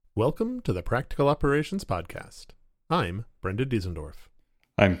Welcome to the Practical Operations Podcast. I'm Brendan Diesendorf.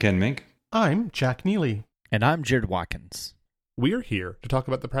 I'm Ken Mink. I'm Jack Neely. And I'm Jared Watkins. We are here to talk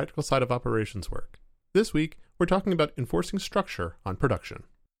about the practical side of operations work. This week, we're talking about enforcing structure on production.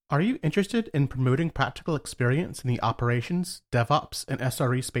 Are you interested in promoting practical experience in the operations, DevOps, and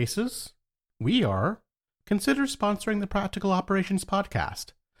SRE spaces? We are. Consider sponsoring the Practical Operations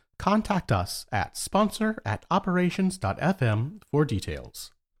Podcast. Contact us at sponsor@operations.fm for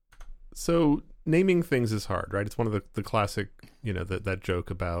details. So, naming things is hard, right? It's one of the classic, that joke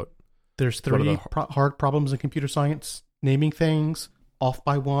about... There's three hard problems in computer science: naming things, off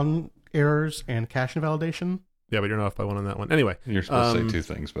by one errors, and cache invalidation. Yeah, but you're not off by one on that one. Anyway. You're supposed to say two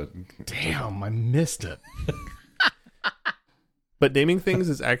things, but... Damn, I missed it. But naming things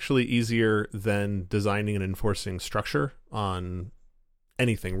is actually easier than designing and enforcing structure on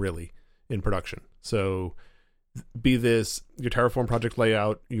anything, really, in production. So, be this your Terraform project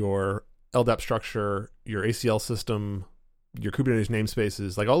layout, your LDAP structure, your ACL system, your Kubernetes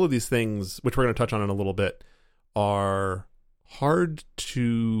namespaces, like all of these things, which we're going to touch on in a little bit, are hard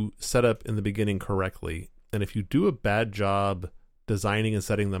to set up in the beginning correctly. And if you do a bad job designing and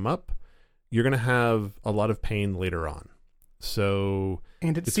setting them up, you're going to have a lot of pain later on. So,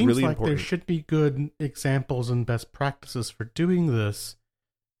 and it it's seems really like important. there should be good examples and best practices for doing this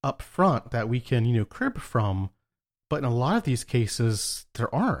up front that we can, crib from. But in a lot of these cases,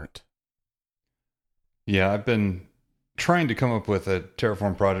 there aren't. Yeah, I've been trying to come up with a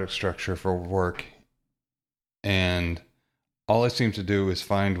Terraform project structure for work, and all I seem to do is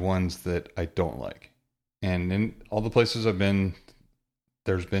find ones that I don't like. And in all the places I've been,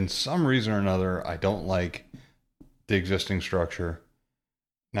 there's been some reason or another I don't like the existing structure.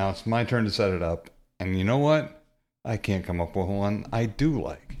 Now it's my turn to set it up, and you know what? I can't come up with one I do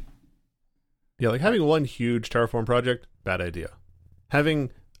like. Yeah, like having one huge Terraform project, bad idea.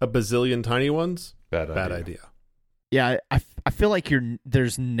 Having a bazillion tiny ones, bad idea. Yeah, I feel like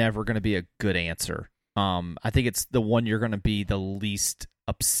there's never going to be a good answer. I think it's the one you're going to be the least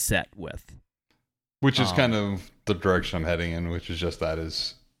upset with. Which is kind of the direction I'm heading in, which is just that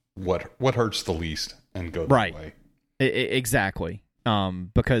is what hurts the least and go that way. Exactly.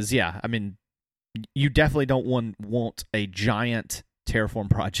 Because, yeah, I mean, you definitely don't want a giant Terraform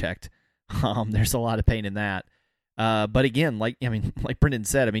project. There's a lot of pain in that. But again, like Brendan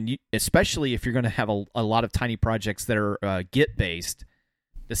said, I mean, especially if you're going to have a lot of tiny projects that are Git based,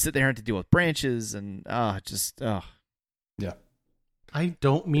 to sit there and to deal with branches and Yeah. I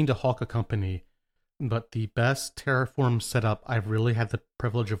don't mean to hawk a company, but the best Terraform setup I've really had the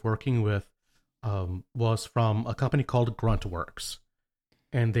privilege of working with was from a company called Gruntworks.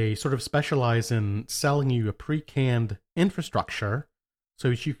 And they sort of specialize in selling you a pre-canned infrastructure so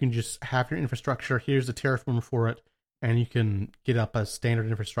that you can just have your infrastructure, here's the Terraform for it, and you can get up a standard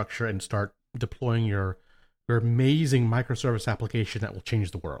infrastructure and start deploying your amazing microservice application that will change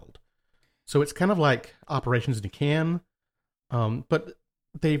the world. So it's kind of like operations in a can, but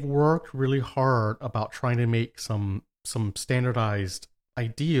they've worked really hard about trying to make some standardized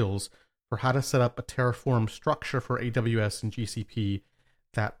ideals for how to set up a Terraform structure for AWS and GCP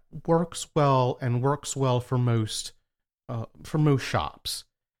that works well and works well for most shops.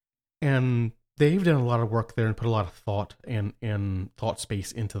 And they've done a lot of work there and put a lot of thought and thought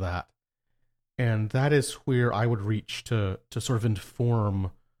space into that. And that is where I would reach to sort of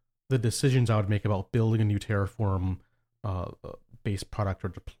inform the decisions I would make about building a new Terraform based product or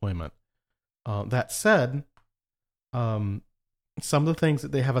deployment. That said, some of the things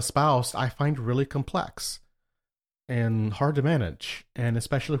that they have espoused I find really complex and hard to manage, and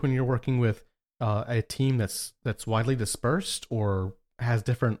especially when you're working with a team that's widely dispersed or has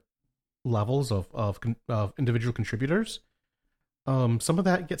different levels of individual contributors. Some of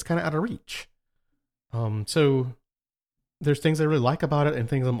that gets kind of out of reach. So there's things I really like about it and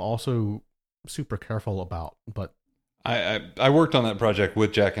things I'm also super careful about. But I worked on that project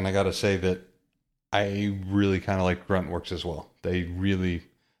with Jack, and I got to say that I really kind of like Gruntworks as well. They really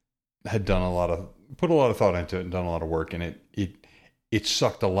had put a lot of thought into it and done a lot of work, and it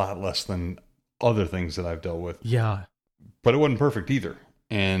sucked a lot less than other things that I've dealt with. Yeah. But it wasn't perfect either.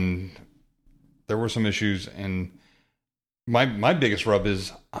 And there were some issues, and my biggest rub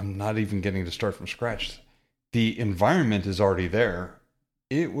is I'm not even getting to start from scratch. The environment is already there.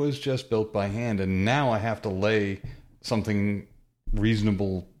 It was just built by hand, and now I have to lay something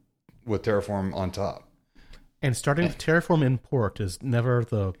reasonable with Terraform on top. And starting with Terraform import is never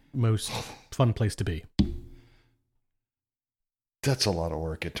the most fun place to be. That's a lot of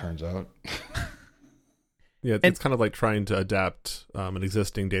work, it turns out. Yeah, it's kind of like trying to adapt an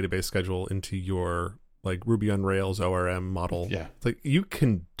existing database schedule into your like Ruby on Rails ORM model. Yeah. It's like you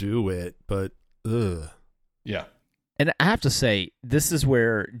can do it, but ugh. Yeah. And I have to say, this is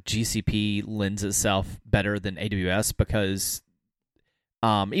where GCP lends itself better than AWS because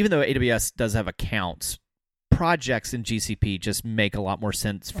even though AWS does have accounts, projects in GCP just make a lot more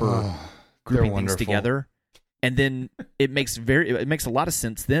sense for grouping things together. And then it makes a lot of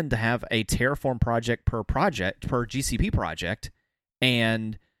sense then to have a Terraform project per GCP project,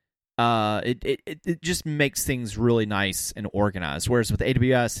 and it just makes things really nice and organized. Whereas with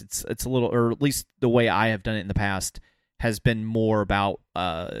AWS, it's a little, or at least the way I have done it in the past, has been more about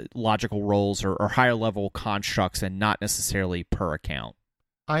logical roles or higher level constructs and not necessarily per account.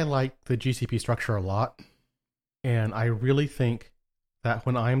 I like the GCP structure a lot, and I really think that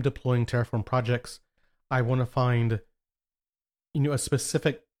when I'm deploying Terraform projects, I want to find, a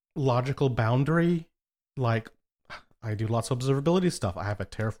specific logical boundary. Like, I do lots of observability stuff. I have a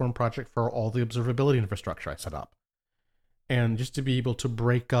Terraform project for all the observability infrastructure I set up. And just to be able to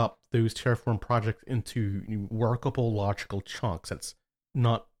break up those Terraform projects into workable logical chunks, that's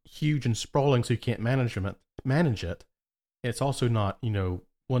not huge and sprawling so you can't manage it. It's also not,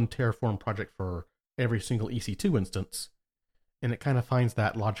 one Terraform project for every single EC2 instance. And it kind of finds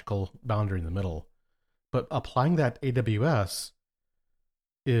that logical boundary in the middle. But applying that AWS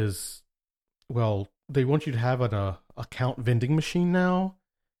is, well, they want you to have an account vending machine now,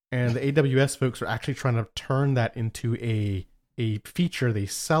 and the AWS folks are actually trying to turn that into a feature they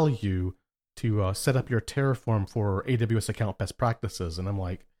sell you to set up your Terraform for AWS account best practices. And I'm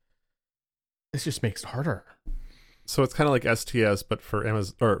like, this just makes it harder. So it's kind of like STS, but for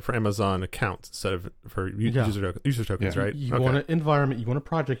Amazon accounts instead of for user tokens, right? You want an environment, you want a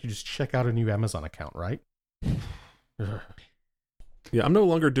project, you just check out a new Amazon account, right? Yeah, I'm no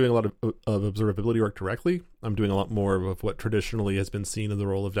longer doing a lot of observability work directly. I'm doing a lot more of what traditionally has been seen in the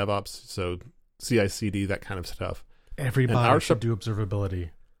role of DevOps, so CI/CD, that kind of stuff. Everybody should do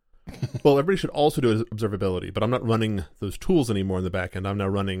observability. Well, everybody should also do observability, but I'm not running those tools anymore in the back end. I'm now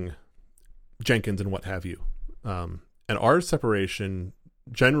running Jenkins and what have you. And our separation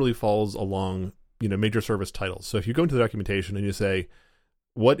generally falls along, major service titles. So if you go into the documentation and you say,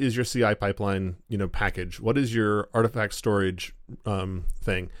 what is your CI pipeline, package? What is your artifact storage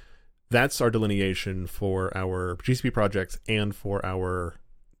thing? That's our delineation for our GCP projects and for our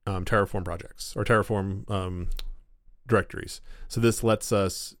Terraform projects or Terraform directories. So this lets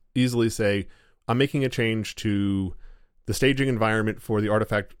us easily say, I'm making a change to the staging environment for the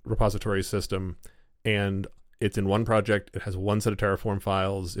artifact repository system, and it's in one project. It has one set of Terraform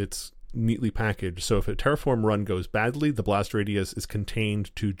files. It's neatly packaged. So if a Terraform run goes badly, the blast radius is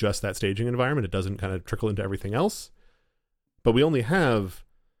contained to just that staging environment. It doesn't kind of trickle into everything else. But we only have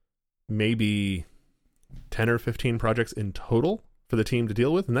maybe 10 or 15 projects in total for the team to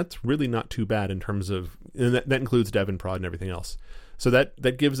deal with. And that's really not too bad in terms of, and that includes dev and prod and everything else. So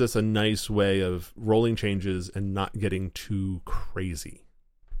that gives us a nice way of rolling changes and not getting too crazy.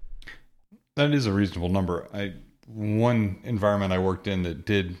 That is a reasonable number. One environment I worked in that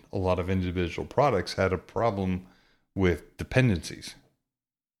did a lot of individual products had a problem with dependencies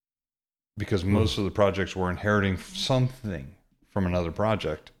because most of the projects were inheriting something from another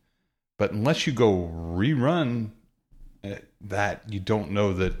project. But unless you go rerun that, you don't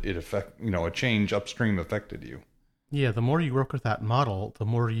know that it a change upstream affected you. Yeah, the more you work with that model, the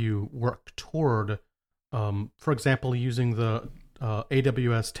more you work toward, for example, using the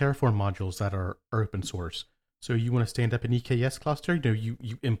AWS Terraform modules that are open source. So you want to stand up an EKS cluster, you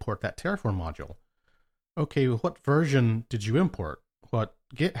import that Terraform module. Okay, well, what version did you import? What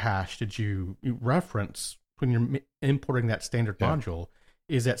Git hash did you reference when you're importing that standard module?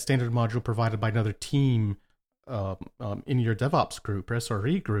 Is that standard module provided by another team in your DevOps group or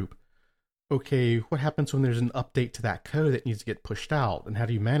SRE group? Okay, what happens when there's an update to that code that needs to get pushed out, and how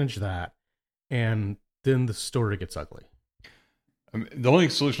do you manage that? And then the story gets ugly. The only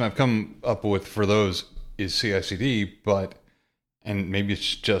solution I've come up with for those is CI/CD, and maybe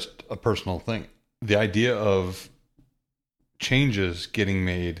it's just a personal thing. The idea of changes getting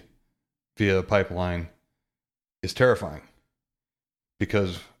made via a pipeline is terrifying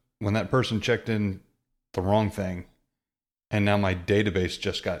because when that person checked in the wrong thing and now my database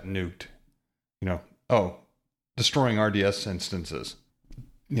just got nuked, destroying RDS instances,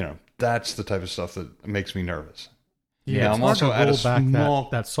 that's the type of stuff that makes me nervous. Yeah, now, it's I'm hard also to roll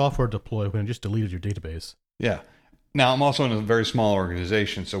back that software deploy when it just deleted your database. Yeah. Now, I'm also in a very small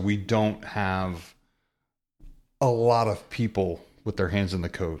organization, so we don't have a lot of people with their hands in the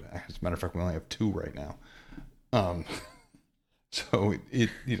code. As a matter of fact, we only have 2 right now. So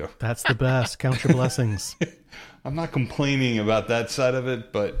that's the best. Count your blessings. I'm not complaining about that side of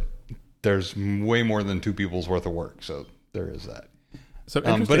it, but there's way more than 2 people's worth of work. So there is that. So, But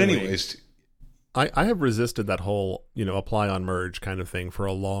interestingly, anyways, I have resisted that whole, apply on merge kind of thing for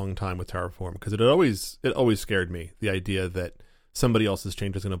a long time with Terraform, because it always scared me, the idea that somebody else's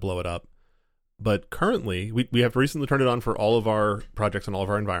change is going to blow it up. But currently, we have recently turned it on for all of our projects and all of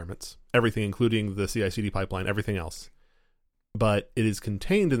our environments, everything, including the CI/CD pipeline, everything else. But it is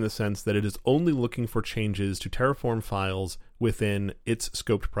contained in the sense that it is only looking for changes to Terraform files within its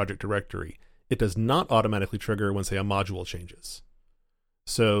scoped project directory. It does not automatically trigger when, say, a module changes.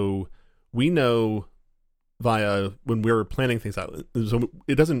 So we know via when we're planning things out, so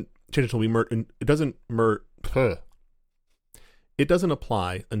it doesn't change until we merge. It doesn't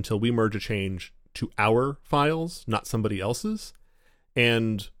apply until we merge a change to our files, not somebody else's.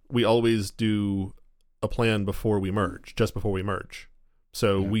 And we always do a plan before we merge, just before we merge.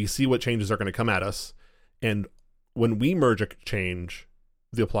 So we see what changes are going to come at us, and when we merge a change,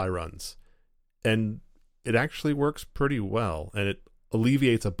 the apply runs, and it actually works pretty well, and it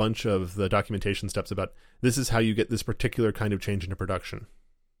alleviates a bunch of the documentation steps about this is how you get this particular kind of change into production.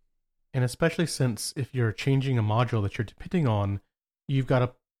 And especially since if you're changing a module that you're depending on, you've got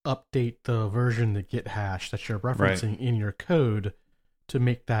to update the version, the Git hash that you're referencing in your code to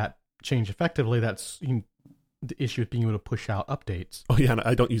make that change effectively. That's the issue with being able to push out updates. Oh yeah, and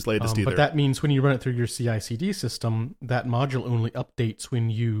I don't use latest either. But that means when you run it through your CI/CD system, that module only updates when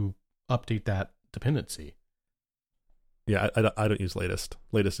you update that dependency. Yeah, I don't use latest.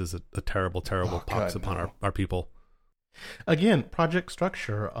 Latest is a terrible pox upon our people. Again, project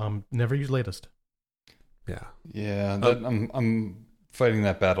structure. Never use latest. Yeah. Yeah, I'm fighting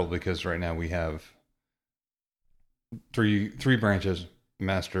that battle because right now we have three branches: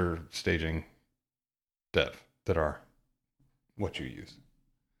 master, staging, dev, that are what you use.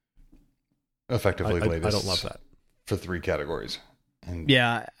 Effectively, latest. I don't love that for 3 categories. And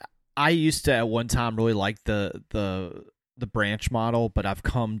yeah, I used to at one time really like the branch model, but I've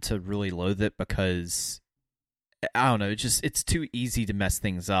come to really loathe it because I don't know, it's too easy to mess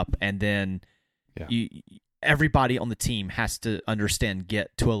things up, and then everybody on the team has to understand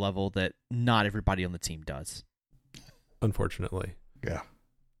Git to a level that not everybody on the team does. Unfortunately, yeah.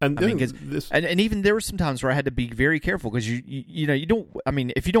 And I mean, and even there were some times where I had to be very careful because you don't. I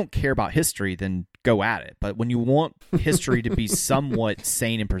mean, if you don't care about history, then go at it. But when you want history to be somewhat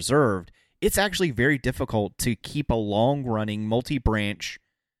sane and preserved, it's actually very difficult to keep a long-running multi-branch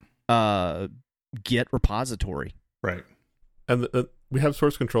Git repository. Right. And we have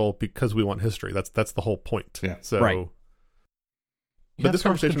source control because we want history. That's the whole point. Yeah. So, right. You but have this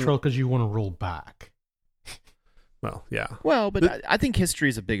source conversation control because you want to roll back. Well, yeah. Well, but I think history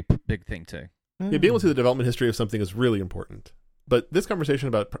is a big thing too. Yeah, being able to see the development history of something is really important. But this conversation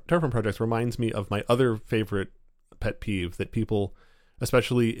about Terraform projects reminds me of my other favorite pet peeve that people,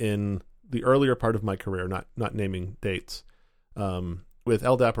 especially in the earlier part of my career, not naming dates, with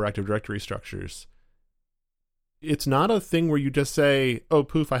LDAP or Active Directory structures. It's not a thing where you just say, oh,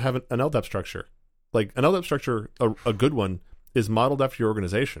 poof, I have an LDAP structure. Like, an LDAP structure, a good one, is modeled after your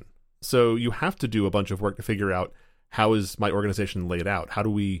organization. So you have to do a bunch of work to figure out, how is my organization laid out? How do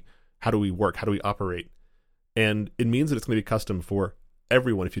we work? How do we operate? And it means that it's going to be custom for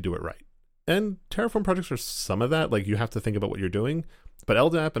everyone if you do it right. And Terraform projects are some of that. Like, you have to think about what you're doing. But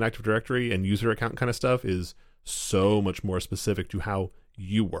LDAP and Active Directory and user account kind of stuff is so much more specific to how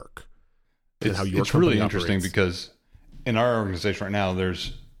you work. It's really interesting because in our organization right now,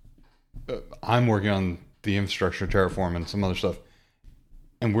 there's I'm working on the infrastructure, Terraform, and some other stuff,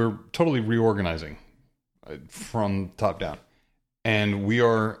 and we're totally reorganizing from top down. And we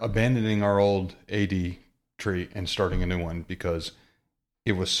are abandoning our old AD tree and starting a new one because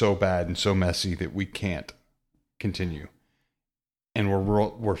it was so bad and so messy that we can't continue. And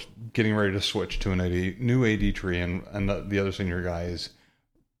we're getting ready to switch to a new AD tree, and the other senior guy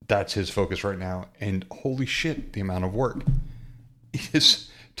that's his focus right now. And holy shit, the amount of work is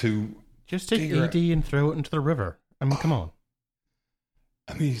to just take AD and throw it into the river. I mean, come on.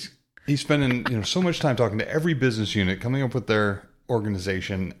 I mean, he's spending so much time talking to every business unit, coming up with their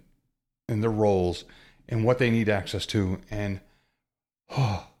organization and their roles and what they need access to, and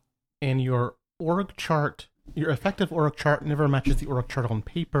your org chart. Your effective org chart never matches the org chart on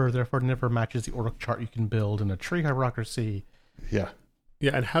paper, therefore never matches the org chart you can build in a tree hierarchy. Yeah.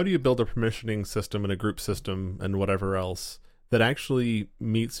 Yeah, and how do you build a permissioning system and a group system and whatever else that actually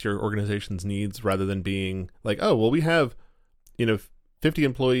meets your organization's needs rather than being like, oh, well, we have, 50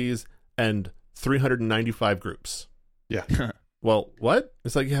 employees and 395 groups. Yeah. Well, what?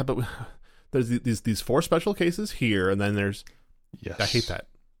 It's like, yeah, but there's these 4 special cases here, and then there's... Yes. I hate that.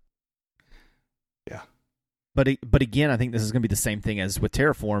 Yeah. But again, I think this is going to be the same thing as with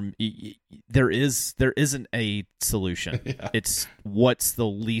Terraform. There isn't a solution. Yeah. It's what's the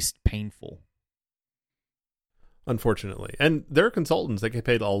least painful. Unfortunately. And there are consultants that get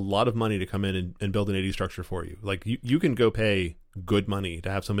paid a lot of money to come in and build an AD structure for you. Like you can go pay good money to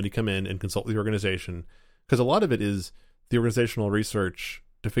have somebody come in and consult with the organization, because a lot of it is the organizational research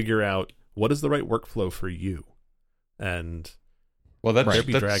to figure out what is the right workflow for you. And Well, there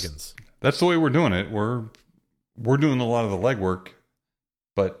be dragons. That's the way we're doing it. We're doing a lot of the legwork,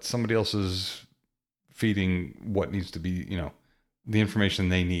 but somebody else is feeding what needs to be, the information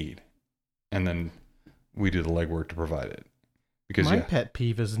they need. And then we do the legwork to provide it. Because my pet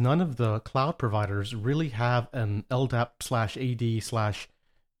peeve is none of the cloud providers really have an LDAP/AD/Unix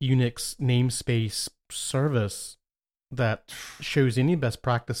namespace service that shows any best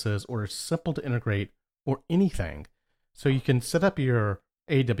practices or is simple to integrate or anything. So you can set up your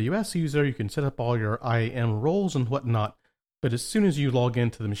AWS user, you can set up all your IAM roles and whatnot, but as soon as you log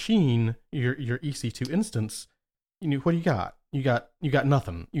into the machine, your EC2 instance, what do you got? You got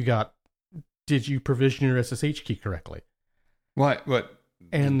nothing. Did you provision your SSH key correctly? What?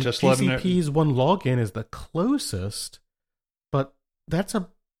 And just TCP's one login is the closest, but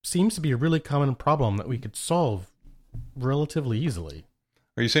seems to be a really common problem that we could solve relatively easily.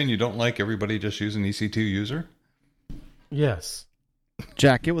 Are you saying you don't like everybody just using EC2 user? Yes.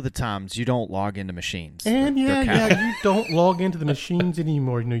 Jack, get with the times. You don't log into machines. And They're you don't log into the machines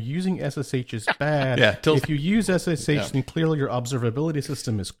anymore. Using SSH is bad. Yeah, if you use SSH, then clearly your observability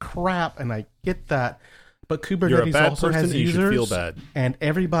system is crap, and I get that. But Kubernetes also has you users, should feel bad. And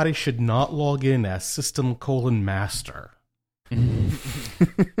everybody should not log in as system:"master.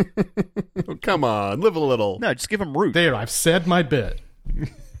 Oh, come on, live a little. No, just give them root. There, I've said my bit.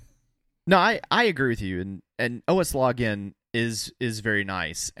 No, I agree with you, and OS login is very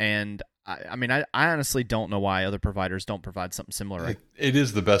nice, and I honestly don't know why other providers don't provide something similar. It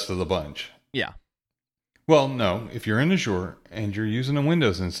is the best of the bunch. Yeah. Well, no, if you're in Azure and you're using a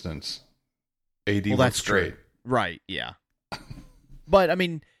Windows instance, AD works great. Right, yeah. But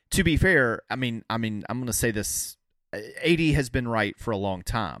to be fair, I'm going to say this: AD has been right for a long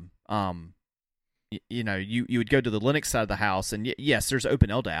time. You would go to the Linux side of the house, and yes, there's Open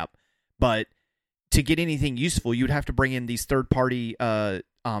LDAP, but to get anything useful, you'd have to bring in these third-party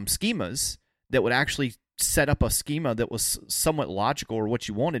schemas that would actually set up a schema that was somewhat logical or what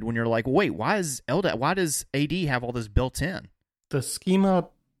you wanted. When you're like, wait, why does AD have all this built in? The schema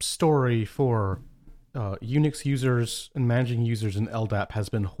story for Unix users and managing users in LDAP has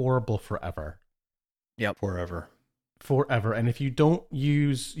been horrible forever. Yep, forever. And if you don't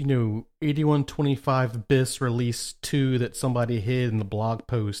use 8125 bis release 2 that somebody hid in the blog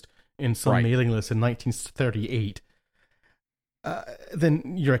post in some mailing list in 1938,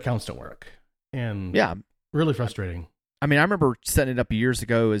 then your accounts don't work. And really frustrating. I remember setting it up years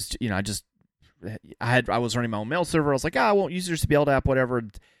ago as I was running my own mail server. I was like, I want users to be LDAP, whatever.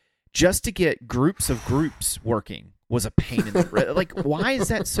 Just to get groups of groups working was a pain in the like. Why is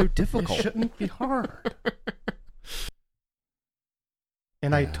that so difficult? It shouldn't be hard.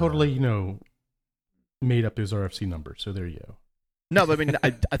 And I totally, made up those RFC numbers. So there you go. No, but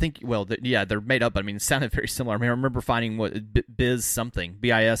I think, they're made up. It sounded very similar. I remember finding biz something,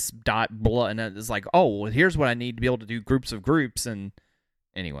 BIS dot blah, and it's like, oh, well, here's what I need to be able to do groups of groups. And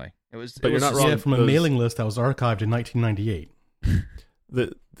anyway, it was. But you're not wrong. Yeah, from a mailing list that was archived in 1998.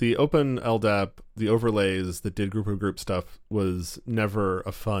 The Open LDAP, the overlays that did group of group stuff was never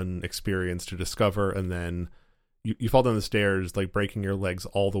a fun experience to discover, and then you fall down the stairs like breaking your legs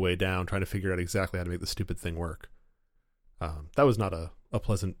all the way down trying to figure out exactly how to make the stupid thing work. That was not a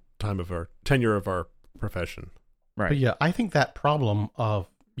pleasant time of our tenure of our profession. Right. But yeah, I think that problem of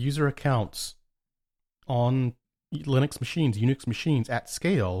user accounts on Linux machines, Unix machines at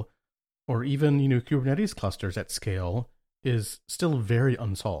scale, or even Kubernetes clusters at scale, is still very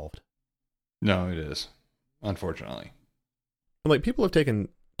unsolved. No, it is, unfortunately. Like, people have taken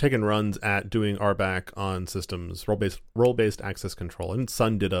runs at doing RBAC on systems, role-based access control, and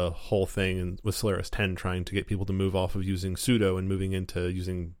Sun did a whole thing with Solaris 10 trying to get people to move off of using sudo and moving into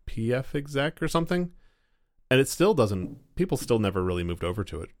using pfexec or something, and it still doesn't. People still never really moved over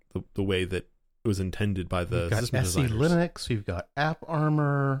to it the way that it was intended by the system designers. We've got SE Linux, we've got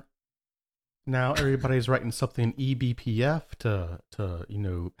AppArmor. Now everybody's writing something in eBPF to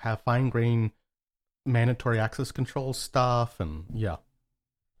have fine-grained mandatory access control stuff, and yeah.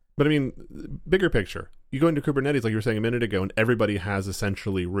 But bigger picture. You go into Kubernetes, like you were saying a minute ago, and everybody has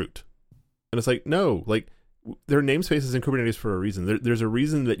essentially root. And it's like, no, there are namespaces in Kubernetes for a reason. There's a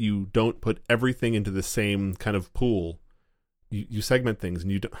reason that you don't put everything into the same kind of pool. You segment things,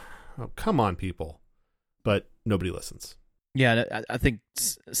 and you don't. Oh, come on, people. but nobody listens. Yeah, I think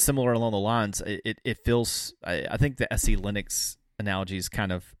similar along the lines. It feels. I think the SE Linux analogy is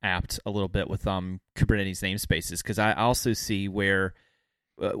kind of apt a little bit with Kubernetes namespaces, because I also see where,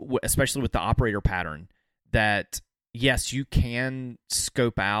 especially with the operator pattern, that yes, you can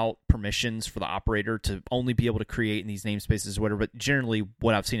scope out permissions for the operator to only be able to create in these namespaces or whatever. But generally,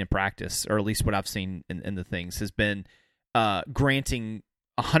 what I've seen in practice, or at least what I've seen in the things, has been granting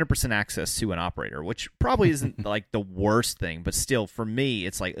 100% access to an operator, which probably isn't like the worst thing, but still, for me,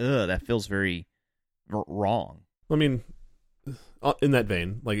 it's like, that feels very wrong. I mean, in that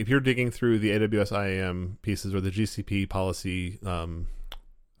vein, like if you're digging through the AWS IAM pieces or the GCP policy,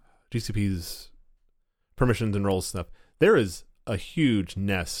 GCP's permissions and roles stuff, there is a huge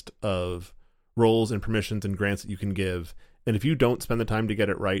nest of roles and permissions and grants that you can give. And if you don't spend the time to get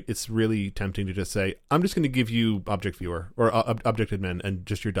it right, it's really tempting to just say, I'm just going to give you object viewer or object admin, and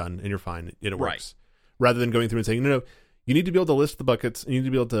just you're done and you're fine and it works. Right. Rather than going through and saying, no, you need to be able to list the buckets, and you need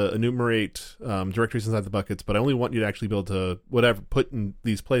to be able to enumerate directories inside the buckets, but I only want you to actually be able to put in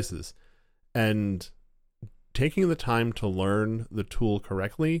these places. And taking the time to learn the tool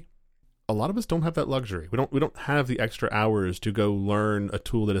correctly, a lot of us don't have that luxury. We don't have the extra hours to go learn a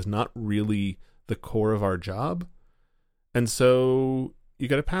tool that is not really the core of our job. And so you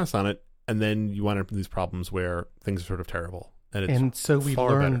got to pass on it, and then you wind up in these problems where things are sort of terrible. And so we've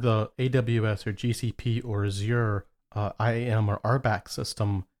learned the AWS or GCP or Azure IAM or RBAC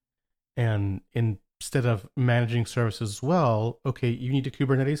system, and instead of managing services as well, okay, you need a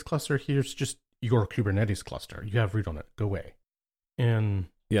Kubernetes cluster. Here's just your Kubernetes cluster. You have root on it. Go away. And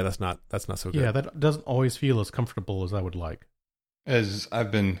yeah, that's not so good. Yeah, that doesn't always feel as comfortable as I would like. As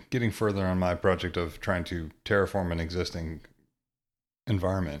I've been getting further on my project of trying to terraform an existing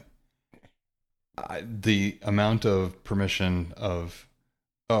environment, the amount of permission of,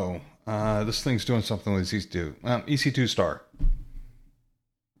 this thing's doing something with EC2. EC2 star.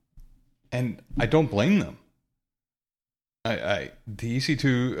 And I don't blame them. The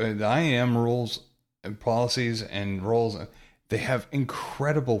EC2, the IAM rules and policies and roles, they have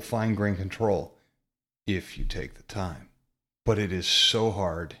incredible fine-grained control if you take the time. But it is so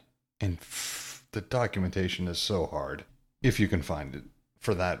hard, and the documentation is so hard, if you can find it,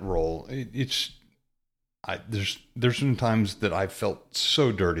 for that role. There's been times that I've felt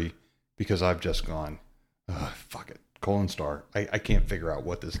so dirty because I've just gone, fuck it, : I can't figure out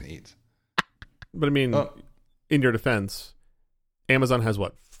what this needs. But I mean, in your defense, Amazon has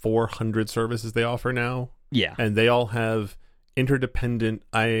 400 services they offer now? Yeah. And they all have interdependent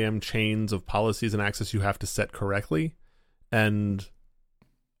IAM chains of policies and access you have to set correctly. And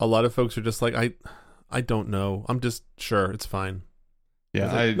a lot of folks are just like, I don't know. I'm just sure it's fine.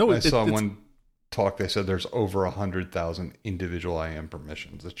 Yeah, I saw one talk. They said there's over 100,000 individual IAM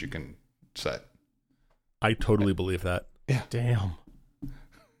permissions that you can set. I totally believe that. Yeah. Damn.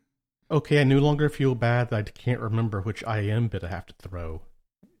 Okay, I no longer feel bad that I can't remember which IAM bit I have to throw.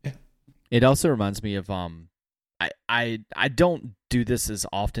 Yeah. It also reminds me of I don't do this as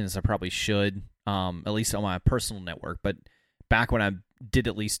often as I probably should, at least on my personal network, but back when I did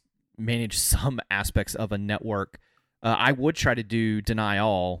at least manage some aspects of a network, I would try to do deny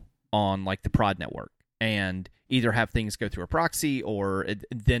all on like the prod network, and either have things go through a proxy or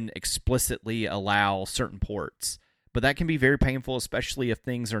then explicitly allow certain ports. But that can be very painful, especially if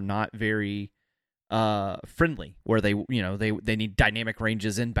things are not very friendly, where they need dynamic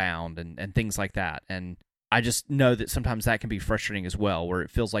ranges inbound and things like that. And I just know that sometimes that can be frustrating as well, where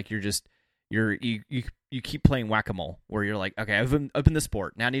it feels like you keep playing whack-a-mole, where you're like, okay, I've opened this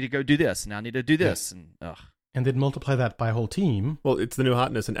port, now I need to go do this, now I need to do this, and then multiply that by a whole team. Well, it's the new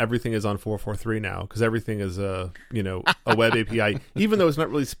hotness, and everything is on 443 now, because everything is a web API, even though it's not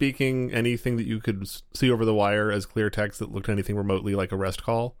really speaking anything that you could see over the wire as clear text that looked anything remotely like a REST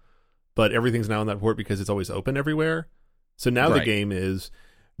call. But everything's now on that port because it's always open everywhere. So now the game is,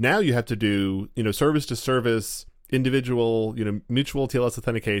 now you have to do service to service, individual, mutual TLS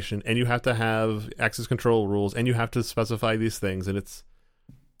authentication, and you have to have access control rules, and you have to specify these things, and it's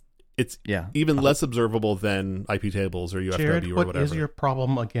even less observable than IP tables or UFW Jared, or whatever. What is your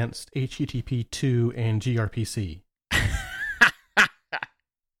problem against HTTP2 and gRPC?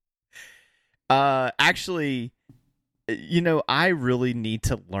 Actually, I really need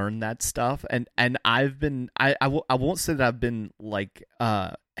to learn that stuff, and I've been I won't say that I've been like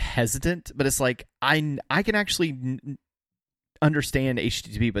hesitant, but it's like I can actually understand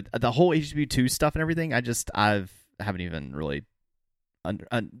HTTP, but the whole HTTP2 stuff and everything, I haven't even really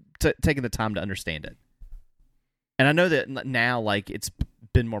taken the time to understand it. And I know that now, like, it's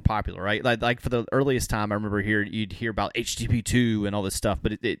been more popular, right? Like for the earliest time, I remember you'd hear about HTTP2 and all this stuff,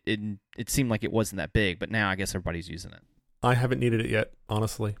 but it seemed like it wasn't that big. But now I guess everybody's using it. I haven't needed it yet,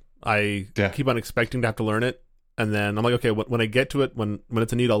 honestly. I keep on expecting to have to learn it, and then I'm like, okay, when I get to it, when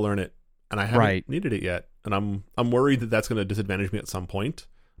it's a need, I'll learn it, and I haven't needed it yet, and I'm worried that that's going to disadvantage me at some point.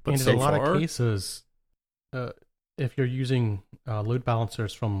 But and so in a lot far, of cases, if you're using load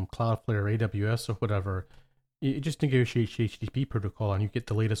balancers from Cloudflare or AWS or whatever, you just negotiate HTTP protocol and you get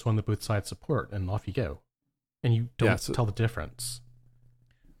the latest one that both sides support, and off you go. And you don't tell the difference.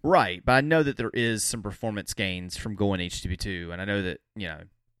 Right, but I know that there is some performance gains from going HTTP2, and I know that,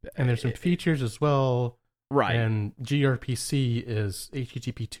 And there's some features as well. Right. And gRPC is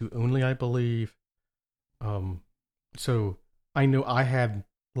HTTP2 only, I believe. So I know I had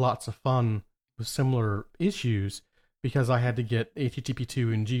lots of fun with similar issues because I had to get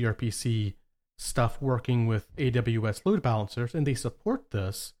HTTP2 and gRPC stuff working with AWS load balancers, and they support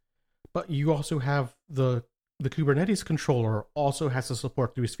this. But you also have the Kubernetes controller also has to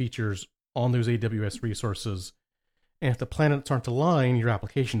support those features on those AWS resources. And if the planets aren't aligned, your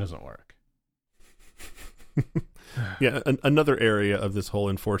application doesn't work. Yeah, another area of this whole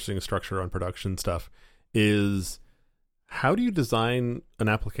enforcing structure on production stuff is how do you design an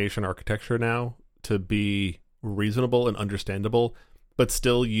application architecture now to be reasonable and understandable, but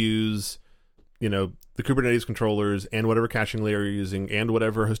still use, the Kubernetes controllers and whatever caching layer you're using and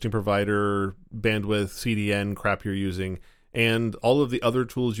whatever hosting provider, bandwidth, CDN crap you're using, and all of the other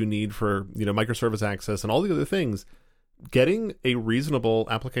tools you need for, microservice access and all the other things. Getting a reasonable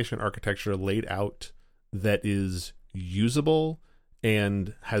application architecture laid out that is usable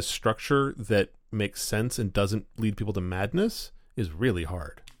and has structure that makes sense and doesn't lead people to madness is really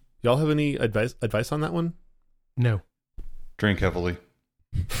hard. Y'all have any advice on that one? No. Drink heavily.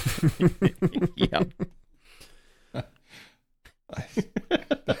 Yeah.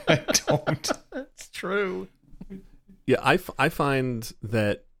 I don't. That's true. Yeah, I find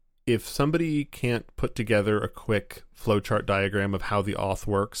that if somebody can't put together a quick flowchart diagram of how the auth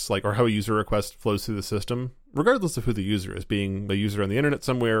works, or how a user request flows through the system, regardless of who the user is, being a user on the internet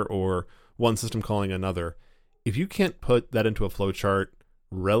somewhere or one system calling another, if you can't put that into a flowchart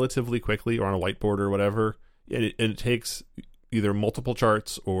relatively quickly or on a whiteboard or whatever, and it takes either multiple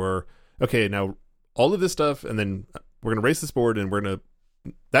charts or, okay, now all of this stuff, and then we're going to race this board and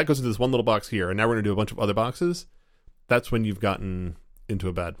that goes into this one little box here, and now we're going to do a bunch of other boxes, that's when you've gotten into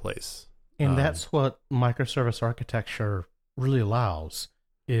a bad place. And that's what microservice architecture really allows,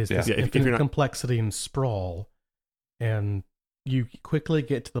 is this infinite complexity and sprawl, and you quickly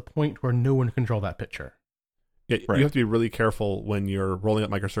get to the point where no one can control that picture. Yeah, right. You have to be really careful when you're rolling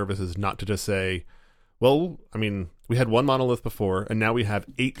out microservices not to just say, well, we had one monolith before, and now we have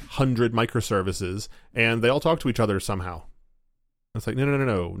 800 microservices, and they all talk to each other somehow. It's like,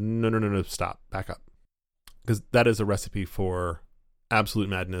 no, stop, back up. Because that is a recipe for absolute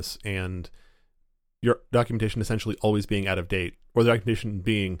madness, and your documentation essentially always being out of date, or the documentation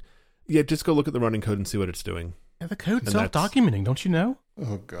being, just go look at the running code and see what it's doing. Yeah, the code's self-documenting, don't you know?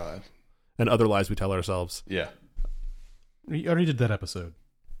 Oh, God. And other lies we tell ourselves. Yeah. We already did that episode.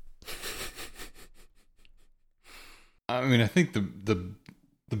 I think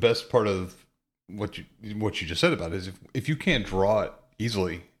the best part of what you just said about it is if you can't draw it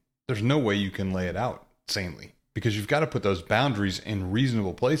easily, there's no way you can lay it out sanely, because you've got to put those boundaries in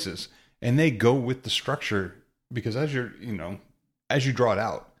reasonable places, and they go with the structure, because as you draw it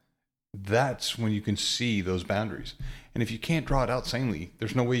out, that's when you can see those boundaries. And if you can't draw it out sanely,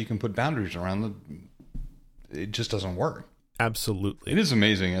 there's no way you can put boundaries around them. It just doesn't work. Absolutely. It is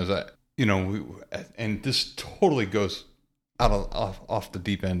amazing and this totally goes off the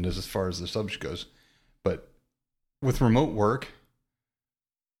deep end as far as the subject goes. But with remote work,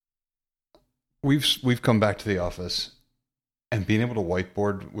 we've come back to the office, and being able to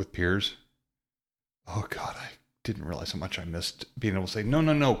whiteboard with peers. Oh God, I didn't realize how much I missed being able to say,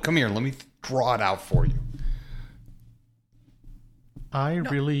 no, come here, let me draw it out for you.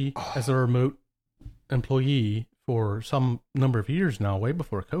 As a remote employee for some number of years now, way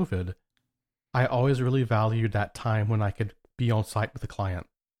before COVID, I always really valued that time when I could be on site with the client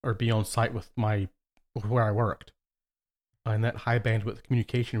or be on site with where I worked. And that high bandwidth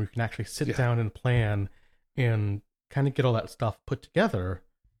communication where you can actually sit down and plan and kind of get all that stuff put together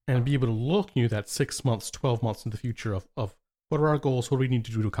and be able to look that 6 months, 12 months in the future of what are our goals? What do we need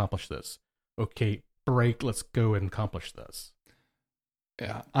to do to accomplish this? Okay, break, let's go and accomplish this.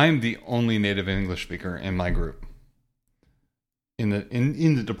 Yeah, I'm the only native English speaker in my group, in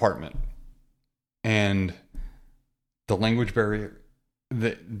the department, and the language barrier.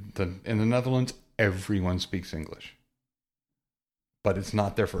 In the Netherlands, everyone speaks English. but it's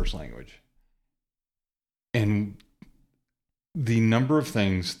not their first language. And the number of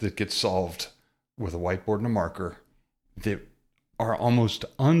things that get solved with a whiteboard and a marker that are almost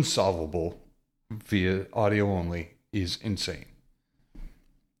unsolvable via audio only is insane.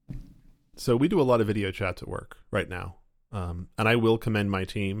 So we do a lot of video chats at work right now. And I will commend my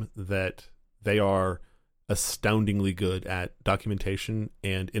team that they are astoundingly good at documentation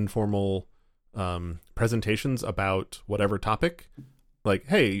and informal presentations about whatever topic. Like,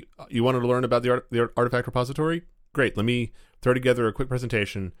 hey, you wanted to learn about the artifact repository? Great. Let me throw together a quick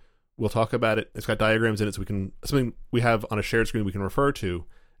presentation. We'll talk about it. It's got diagrams in it, so we can something we have on a shared screen we can refer to,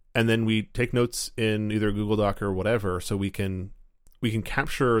 and then we take notes in either Google Doc or whatever, so we can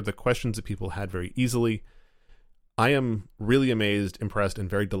capture the questions that people had very easily. I am really amazed, impressed, and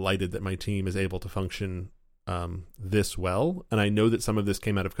very delighted that my team is able to function this well. And I know that some of this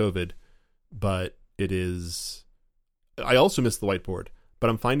came out of COVID, but it is. I also miss the whiteboard, but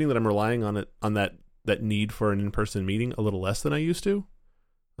I'm finding that I'm relying on it, on that need for an in-person meeting a little less than I used to.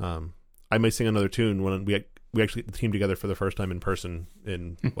 I may sing another tune when we actually get the team together for the first time in person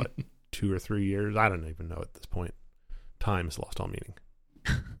in 2 or 3 years. I don't even know at this point. Time has lost all meaning.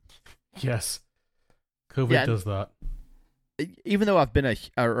 Yes, COVID does that. Even though I've been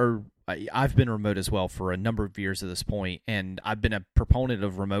I've been remote as well for a number of years at this point, and I've been a proponent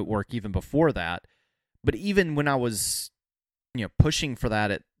of remote work even before that. But even when I was, pushing for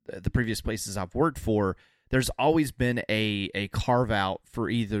that at the previous places I've worked for, there's always been a carve out for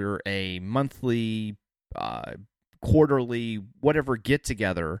either a monthly, quarterly, whatever get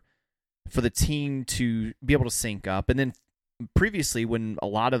together for the team to be able to sync up. And then previously, when a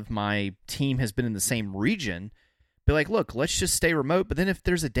lot of my team has been in the same region, be like, look, let's just stay remote. But then if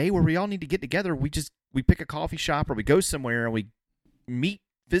there's a day where we all need to get together, we pick a coffee shop or we go somewhere and we meet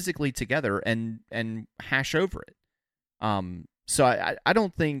physically together and hash over it. So I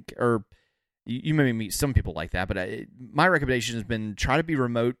don't think, or you maybe meet some people like that, but my recommendation has been try to be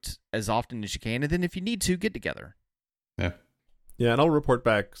remote as often as you can, and then if you need to, get together. Yeah, and I'll report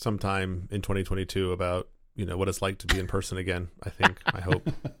back sometime in 2022 about what it's like to be in person again. I hope.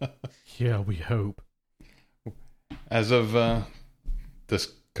 Yeah, we hope. As of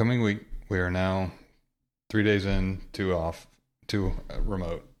this coming week, we are now 3 days in, 2 off, 2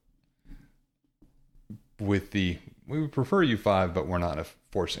 remote. We would prefer U5, but we're not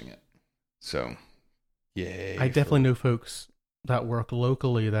forcing it. So, yay. I definitely know folks that work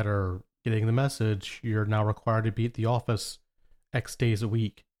locally that are getting the message, you're now required to be at the office X days a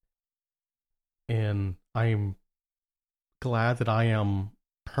week. And I'm glad that I am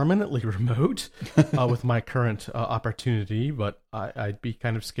permanently remote with my current opportunity, but I'd be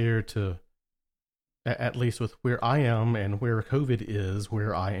kind of scared to, at least with where I am and where COVID is,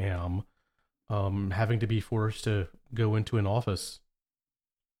 where I am, having to be forced to go into an office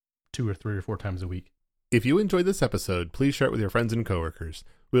 2 or 3 or 4 times a week. If you enjoyed this episode, please share it with your friends and coworkers.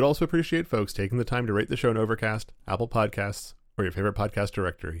 We'd also appreciate folks taking the time to rate the show on Overcast, Apple Podcasts, or your favorite podcast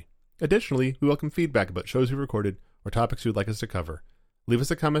directory. Additionally, we welcome feedback about shows we recorded or topics you'd like us to cover. Leave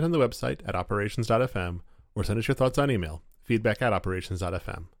us a comment on the website at operations.fm or send us your thoughts on email,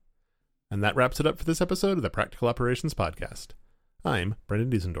 feedback@operations.fm. And that wraps it up for this episode of the Practical Operations Podcast. I'm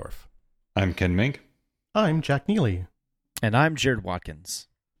Brendan Diesendorf. I'm Ken Mink. I'm Jack Neely. And I'm Jared Watkins.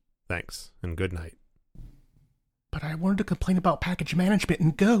 Thanks, and good night. But I wanted to complain about package management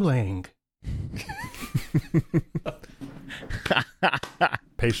in Golang.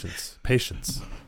 Patience.